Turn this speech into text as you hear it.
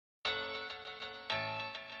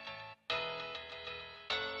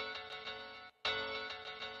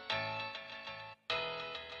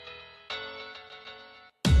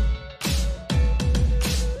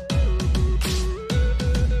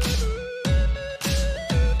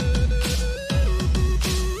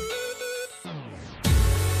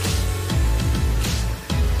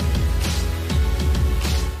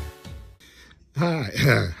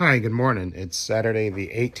Hi, good morning. It's Saturday, the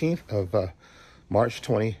 18th of March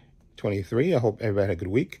 2023. I hope everybody had a good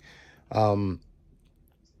week. Um,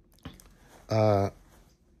 uh,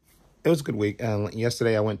 it was a good week.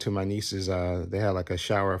 Yesterday, I went to my niece's. They had like a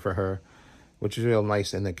shower for her, which is real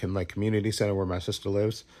nice in the community center where my sister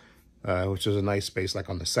lives, which is a nice space, like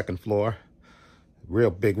on the second floor.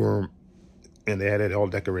 Real big room, and they had it all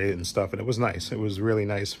decorated and stuff, and it was nice. It was really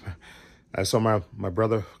nice. I saw my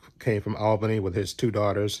brother came from Albany with his two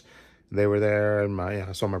daughters. They were there, and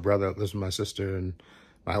I saw my brother, this was my sister, and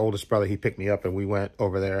my oldest brother, he picked me up, and we went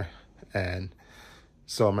over there and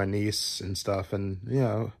saw my niece and stuff, and,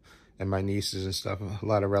 and my nieces and stuff, a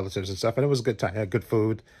lot of relatives and stuff, and it was a good time. I had good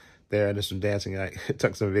food there, and there's some dancing. I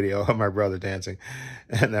took some video of my brother dancing,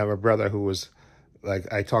 and my brother, who was,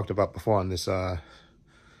 like I talked about before on this, my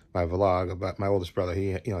vlog, about my oldest brother,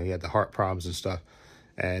 he had the heart problems and stuff,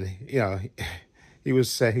 and, he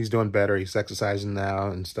was said he's doing better. He's exercising now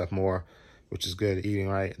and stuff more, which is good, eating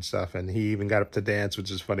right and stuff. And he even got up to dance,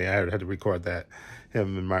 which is funny. I had to record that.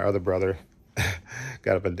 Him and my other brother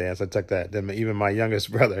got up and danced. I took that. Then even my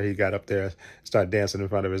youngest brother, he got up there, started dancing in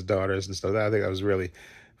front of his daughters and stuff. I think that was really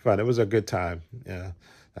fun. It was a good time. Yeah,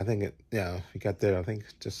 I think we got there, I think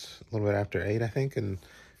just a little bit after 8, I think. And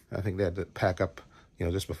I think they had to pack up,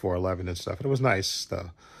 just before 11 and stuff. And it was nice,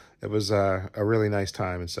 though. It was a really nice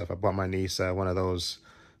time and stuff. I bought my niece one of those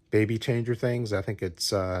baby changer things. I think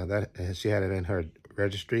it's that she had it in her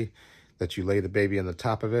registry, that you lay the baby on the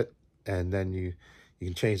top of it, and then you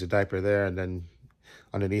can change the diaper there, and then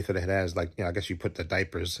underneath it has, like, I guess you put the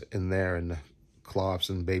diapers in there and the cloths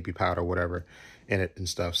and baby powder, whatever, in it and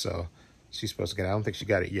stuff. So she's supposed to get it. I don't think she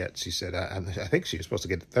got it yet. She said I think she was supposed to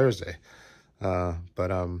get it Thursday,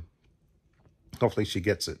 but hopefully she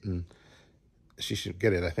gets it, and she should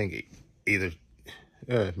get it, I think, either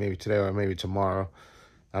maybe today or maybe tomorrow.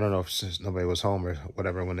 I don't know if nobody was home or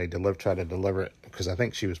whatever when they tried to deliver it, because I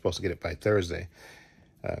think she was supposed to get it by Thursday.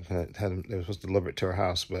 They were supposed to deliver it to her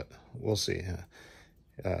house, but we'll see.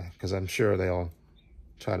 Because I'm sure they'll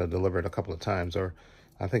try to deliver it a couple of times. Or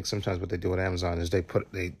I think sometimes what they do at Amazon is they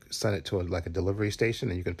send it to a delivery station,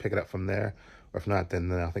 and you can pick it up from there. Or if not,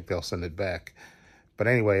 then I think they'll send it back. But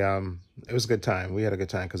anyway, it was a good time. We had a good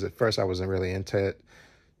time, because at first I wasn't really into it.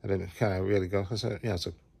 I didn't kind of really go, because, it's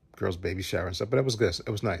a girl's baby shower and stuff. But it was good. It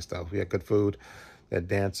was nice, though. We had good food. We had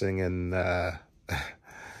dancing, and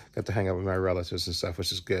got to hang out with my relatives and stuff,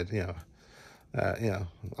 which is good. I kind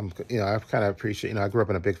of appreciate. I grew up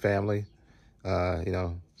in a big family.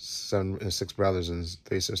 6 brothers and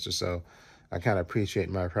 3 sisters. So I kind of appreciate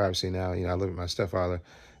my privacy now. I live with my stepfather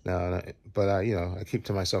now, but I keep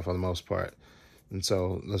to myself for the most part. And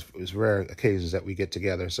so it's rare occasions that we get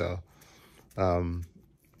together. So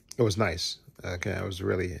it was nice. Okay, it was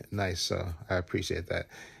really nice. So I appreciate that.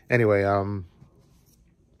 Anyway,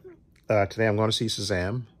 today I'm going to see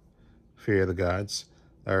Shazam, Fear of the Gods.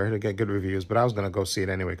 I heard it get good reviews, but I was going to go see it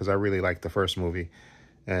anyway, because I really liked the first movie.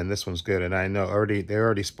 And this one's good. And I know they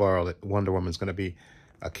already spoiled it. Wonder Woman's going to be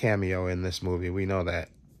a cameo in this movie. We know that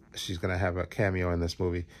she's going to have a cameo in this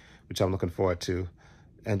movie, which I'm looking forward to.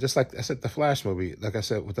 And just like I said, the Flash movie, like I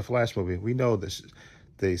said, with the Flash movie, we know this,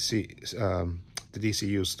 the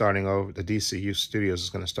DCU starting over, the DCU studios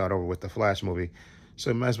is going to start over with the Flash movie.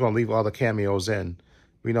 So you might as well leave all the cameos in.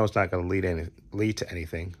 We know it's not going to lead to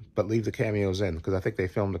anything, but leave the cameos in, because I think they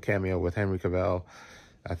filmed a cameo with Henry Cavill.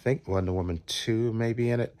 I think Wonder Woman 2 may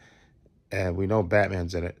be in it, and we know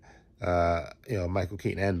Batman's in it. Michael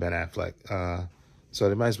Keaton and Ben Affleck. So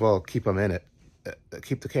they might as well keep them in it.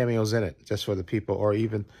 Keep the cameos in it, just for the people. Or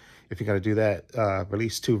even if you're going to do that,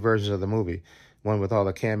 release 2 versions of the movie, one with all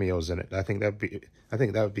the cameos in it. I think that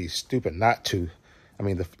would be stupid not to. I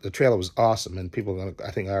mean, the trailer was awesome, and people are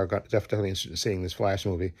definitely interested in seeing this Flash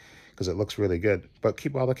movie, because it looks really good. But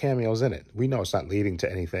keep all the cameos in it. We know it's not leading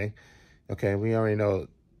to anything. Okay, we already know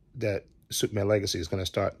that Superman Legacy is going to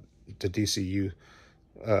start the DC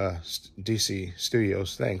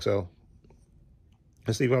Studios thing. So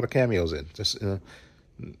let's leave all the cameos in, just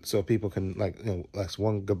so people can, like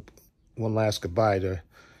one last goodbye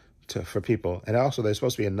for people. And also, there's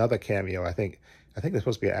supposed to be another cameo. I think there's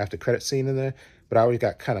supposed to be an after credit scene in there, but I already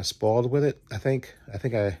got kind of spoiled with it. I think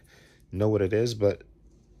I know what it is, but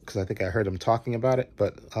because I think I heard them talking about it,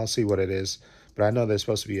 but I'll see what it is. But I know there's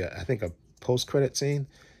supposed to be a post-credit scene,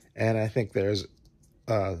 and I think there's,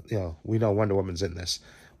 we know Wonder Woman's in this.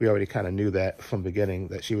 We already kind of knew that from the beginning,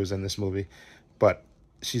 that she was in this movie, but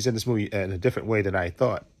she's in this movie in a different way than I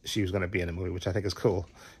thought she was going to be in the movie, which I think is cool.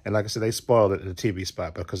 And like I said, they spoiled it in the TV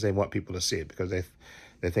spot because they want people to see it, because they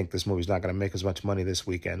think this movie's not going to make as much money this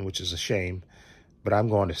weekend, which is a shame. But I'm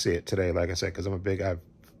going to see it today, like I said, because I'm a big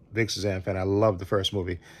big Shazam fan. I love the first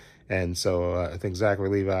movie. And so I think Zachary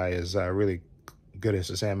Levi is really good as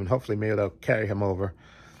Shazam, and hopefully maybe they'll carry him over.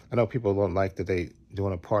 I know people don't like that they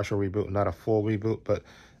doing a partial reboot, not a full reboot, but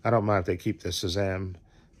I don't mind if they keep the Shazam,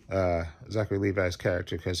 Zachary Levi's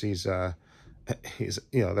character, because he's they're,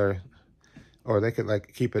 or they could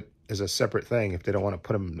like keep it as a separate thing if they don't want to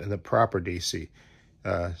put him in the proper DC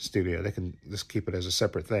studio. They can just keep it as a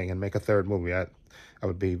separate thing and make a third movie. I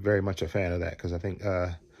would be very much a fan of that, because I think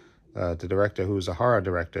the director, who's a horror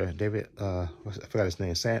director, David, I forgot his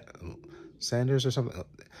name, Sanders or something.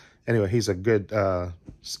 Anyway, he's a good,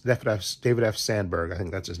 David F. Sandberg, I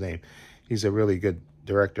think that's his name. He's a really good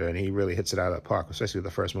director, and he really hits it out of the park, especially with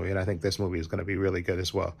the first movie. And I think this movie is going to be really good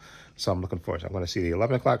as well. So I'm looking forward to it. I'm going to see the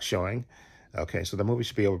 11 o'clock showing. Okay, so the movie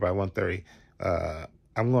should be over by 1:30.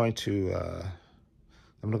 I'm going to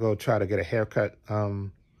go try to get a haircut.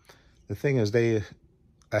 The thing is,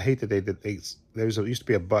 I hate that there used to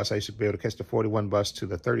be a bus. I used to be able to catch the 41 bus to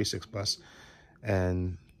the 36 bus,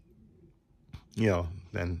 and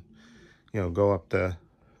then go up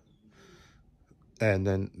and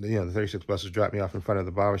then the 36 bus would drop me off in front of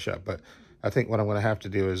the barbershop. But I think what I'm going to have to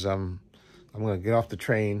do is I'm going to get off the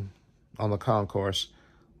train on the concourse,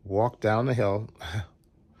 walk down the hill.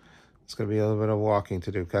 It's going to be a little bit of walking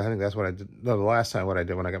to do, because I think that's what I did. No, the last time what I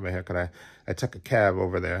did when I got my haircut, I took a cab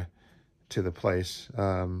over there to the place,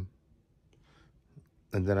 and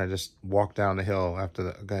then I just walked down the hill after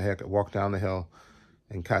the haircut, walked down the hill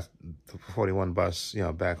and caught the 41 bus,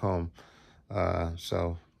 back home.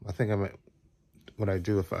 So I think what I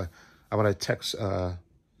do, I'm going to text the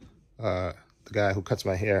guy who cuts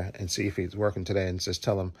my hair and see if he's working today, and just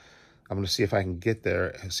tell him I'm going to see if I can get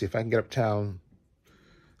there, see if I can get uptown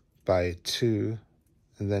by 2,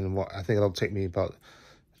 and then I think it'll take me about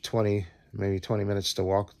 20 minutes to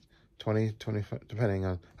walk, 20, depending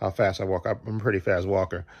on how fast I walk. I'm a pretty fast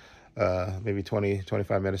walker. Maybe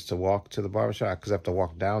 25 minutes to walk to the barbershop, because I have to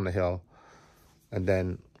walk down the hill and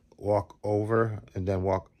then walk over and then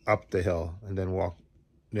walk up the hill and then walk,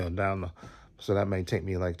 down so that may take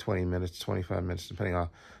me like 20 minutes, 25 minutes, depending on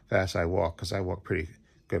how fast I walk, because I walk pretty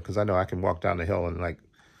good, because I know I can walk down the hill in like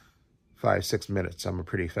 5-6 minutes. I'm a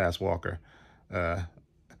pretty fast walker,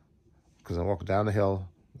 because I walk down the hill,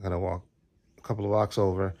 I'm going to walk a couple of blocks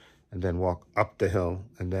over and then walk up the hill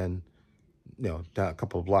and then down a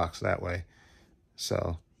couple of blocks that way.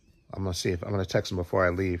 So I'm going to see if I'm going to text him before I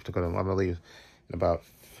leave I'm going to leave in about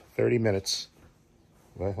 30 minutes.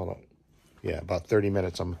 Wait, hold on. Yeah, about 30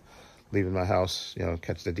 minutes. I'm leaving my house,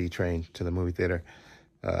 catch the D train to the movie theater.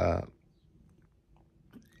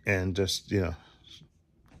 And just,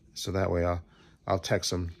 so that way I'll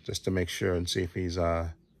text him just to make sure and see if he's,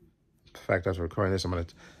 in fact, I was recording this. I'm going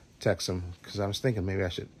to text him, because I was thinking maybe I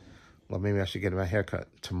should get my haircut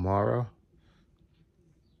tomorrow.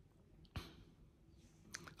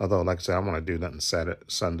 Although, like I said, I don't want to do nothing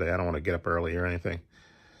Sunday. I don't want to get up early or anything.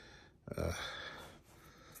 I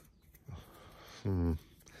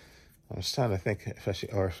was trying to think if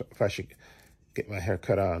I should get my hair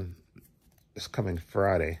cut on this coming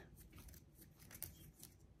Friday.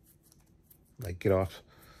 Like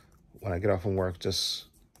when I get off from work,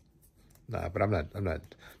 but I'm not,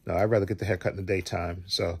 no, I'd rather get the hair cut in the daytime.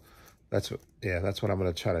 So that's what I'm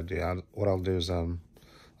going to try to do. What I'll do is, I'll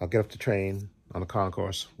get off the train on the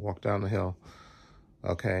concourse, walk down the hill,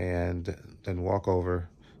 okay, and then walk over,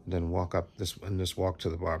 and then walk up and just walk to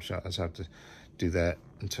the barbershop. I just have to do that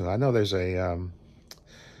until I know there's I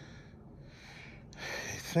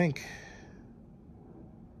think,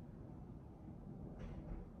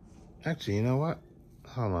 actually, you know what?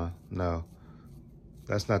 Hold on, no,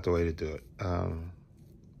 that's not the way to do it.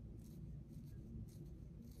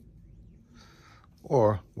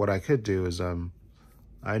 Or what I could do is,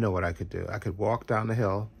 I know what I could do. I could walk down the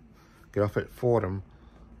hill, get off at Fordham,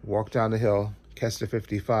 walk down the hill, catch the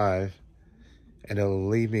 55, and it'll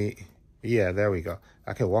leave me, yeah, there we go.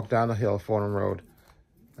 I could walk down the hill, Fordham Road,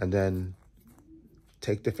 and then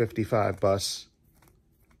take the 55 bus,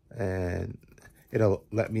 and it'll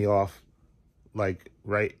let me off, like,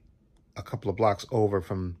 right a couple of blocks over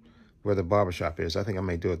from where the barbershop is. I think I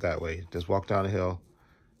may do it that way. Just walk down the hill,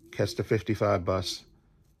 catch the 55 bus,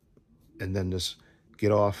 and then just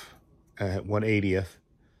get off at 180th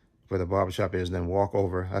where the barbershop is, and then walk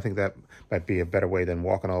over. I think that might be a better way than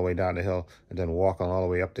walking all the way down the hill and then walking all the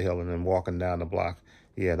way up the hill and then walking down the block.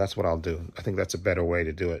 Yeah, that's what I'll do. I think that's a better way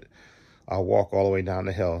to do it. I'll walk all the way down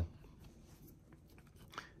the hill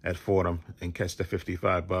at Fordham and catch the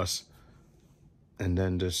 55 bus, and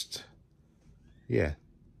then just, yeah,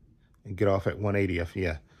 and get off at 180th.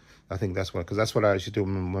 Yeah, I think that's because that's what I used to do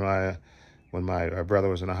when my brother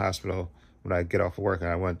was in the hospital. when I get off of work and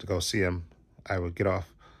I went to go see him, I would get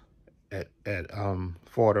off at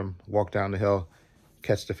Fordham, walk down the hill,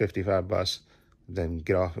 catch the 55 bus, then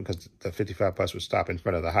get off, because the 55 bus would stop in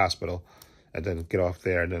front of the hospital, and then get off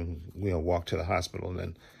there, and then, you know, walk to the hospital, and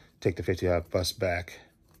then take the 55 bus back.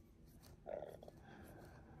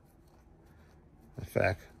 In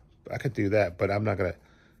fact, I could do that, but I'm not gonna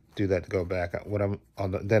do that to go back. When I'm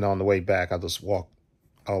on the way back, I'll just walk.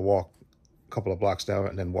 I'll walk a couple of blocks down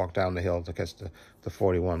and then walk down the hill to catch the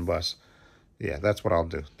 41 bus. Yeah, that's what I'll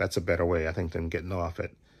do. That's a better way, I think, than getting off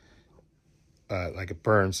at like a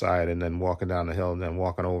Burnside and then walking down the hill and then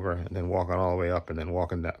walking over and then walking all the way up and then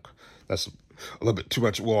walking down. That's a little bit too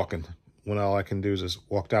much walking. When all I can do is just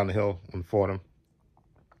walk down the hill on Fordham,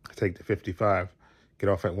 take the 55, get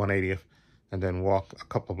off at 180th, and then walk a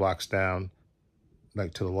couple of blocks down,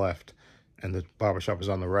 like to the left, and the barbershop is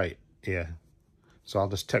on the right. Yeah. So I'll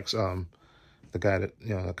just text the guy that,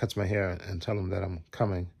 you know, that cuts my hair and tell him that I'm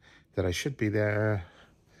coming, that I should be there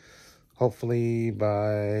hopefully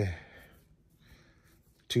by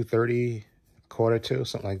 2:30, quarter to,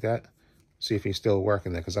 something like that. See if he's still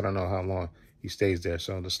working there, because I don't know how long he stays there.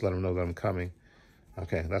 So I'll just let him know that I'm coming.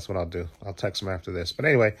 Okay, that's what I'll do. I'll text him after this. But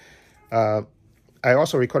anyway, I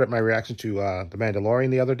also recorded my reaction to The Mandalorian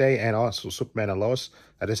the other day, and also Superman and Lois.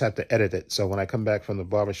 I just have to edit it. So when I come back from the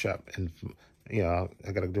barbershop and, you know,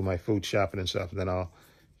 I got to do my food shopping and stuff, then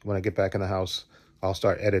when I get back in the house, I'll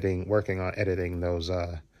start working on editing those,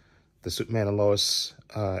 the Superman and Lois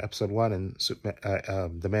episode 1 and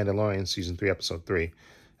The Mandalorian season 3 episode 3.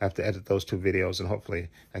 I have to edit those 2 videos, and hopefully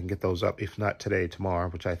I can get those up, if not today, tomorrow,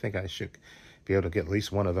 which I think I should be able to get at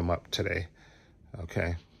least one of them up today.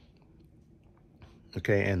 Okay.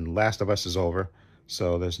 Okay, and Last of Us is over,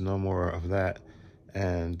 so there's no more of that.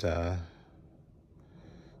 And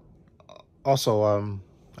also,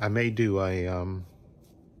 I may do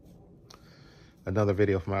another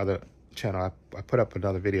video from my other channel. I put up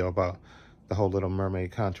another video about the whole Little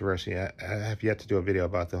Mermaid controversy. I have yet to do a video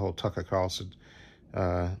about the whole Tucker Carlson,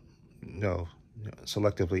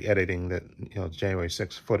 selectively editing that, January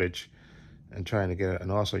 6th footage and trying to get it. And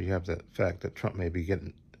also you have the fact that Trump may be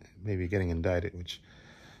getting indicted, which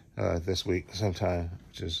this week sometime,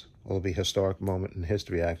 which will be a historic moment in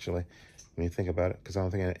history, actually, when you think about it, because I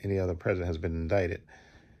don't think any other president has been indicted.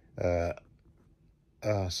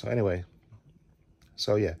 So anyway,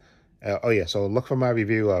 so yeah. So look for my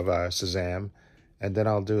review of Shazam, and then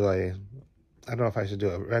I'll do I don't know if I should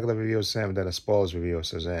do a regular review of Shazam and then a spoilers review of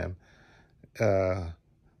Shazam, where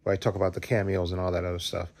I talk about the cameos and all that other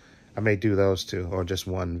stuff. I may do those 2, or just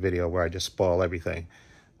one video where I just spoil everything.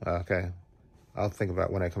 Okay, I'll think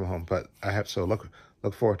about when I come home. But I have, so look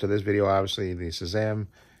forward to this video. Obviously, the Shazam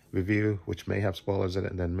review, which may have spoilers in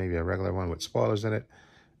it, and then maybe a regular one with spoilers in it.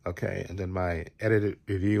 Okay, and then my edited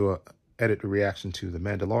reaction to The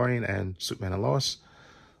Mandalorian and Superman and Lois.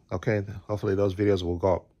 Okay, hopefully those videos will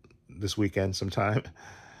go up this weekend sometime.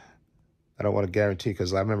 I don't want to guarantee,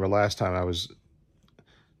 because I remember last time I was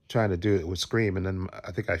trying to do it with Scream, and then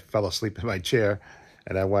I think I fell asleep in my chair,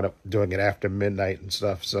 and I wound up doing it after midnight and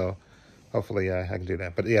stuff. So hopefully I can do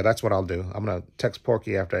that. But yeah, that's what I'll do. I'm going to text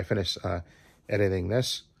Porky after I finish editing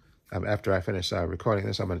this. After I finish recording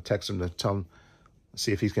this, I'm going to text him to tell him,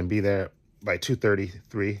 see if he's going to be there by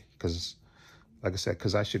 2:33, because, like I said,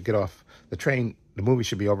 because I should get off the train. The movie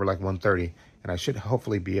should be over like 1:30, and I should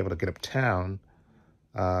hopefully be able to get uptown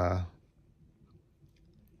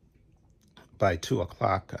by 2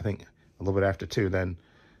 o'clock, I think a little bit after 2. Then,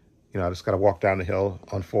 I just got to walk down the hill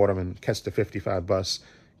on Fordham and catch the 55 bus,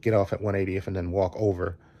 get off at 180th, and then walk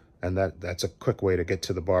over. And that's a quick way to get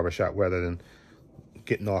to the barbershop, rather than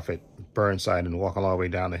getting off at Burnside and walking all the way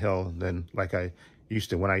down the hill. And then, like I used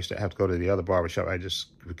to, when I used to have to go to the other barbershop, I just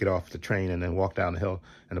would get off the train and then walk down the hill,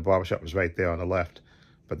 and the barbershop was right there on the left.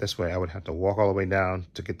 But this way, I would have to walk all the way down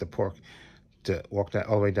to get the pork, to walk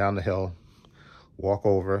all the way down the hill, walk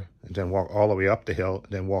over, and then walk all the way up the hill,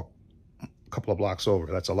 and then walk a couple of blocks over.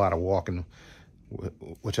 That's a lot of walking,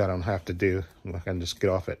 which I don't have to do. I can just get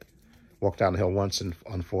off it, walk down the hill once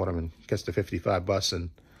on Fordham and catch the 55 bus and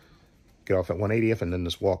get off at 180th, and then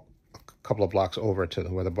just walk a couple of blocks over to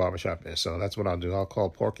where the barbershop is. So that's what I'll do. I'll call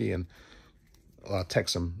Porky and I'll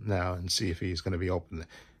text him now and see if he's going to be open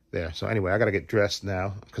there. So anyway, I got to get dressed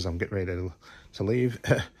now, because I'm getting ready to leave,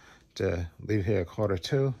 to leave here at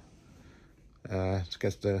 1:45. To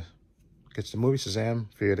get the movie Shazam,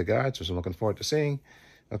 Fear the Gods, which I'm looking forward to seeing.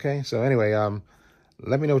 Okay, so anyway,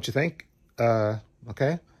 let me know what you think.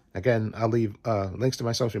 Okay, Again, I'll leave links to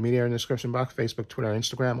my social media in the description box, Facebook, Twitter,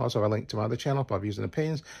 Instagram. Also, a link to my other channel, Bob Views and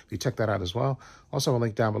Opinions. If you check that out as well. Also, a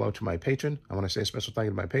link down below to my patron. I want to say a special thank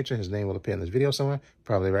you to my patron. His name will appear in this video somewhere,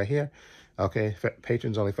 probably right here. Okay,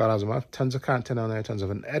 patrons only $5 a month. Tons of content on there, tons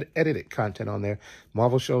of edited content on there.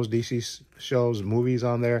 Marvel shows, DC shows, movies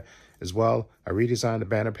on there as well. I redesigned the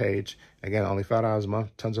banner page. Again, only $5 a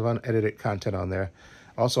month. Tons of unedited content on there.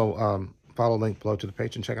 Also, follow link below to the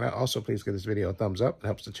Patreon. Check it out. Also, please give this video a thumbs up. It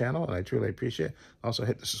helps the channel, and I truly appreciate it. Also,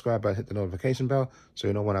 hit the subscribe button, hit the notification bell, so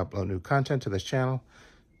you know when I upload new content to this channel.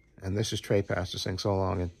 And this is Trepacer saying so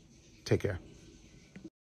long, and take care.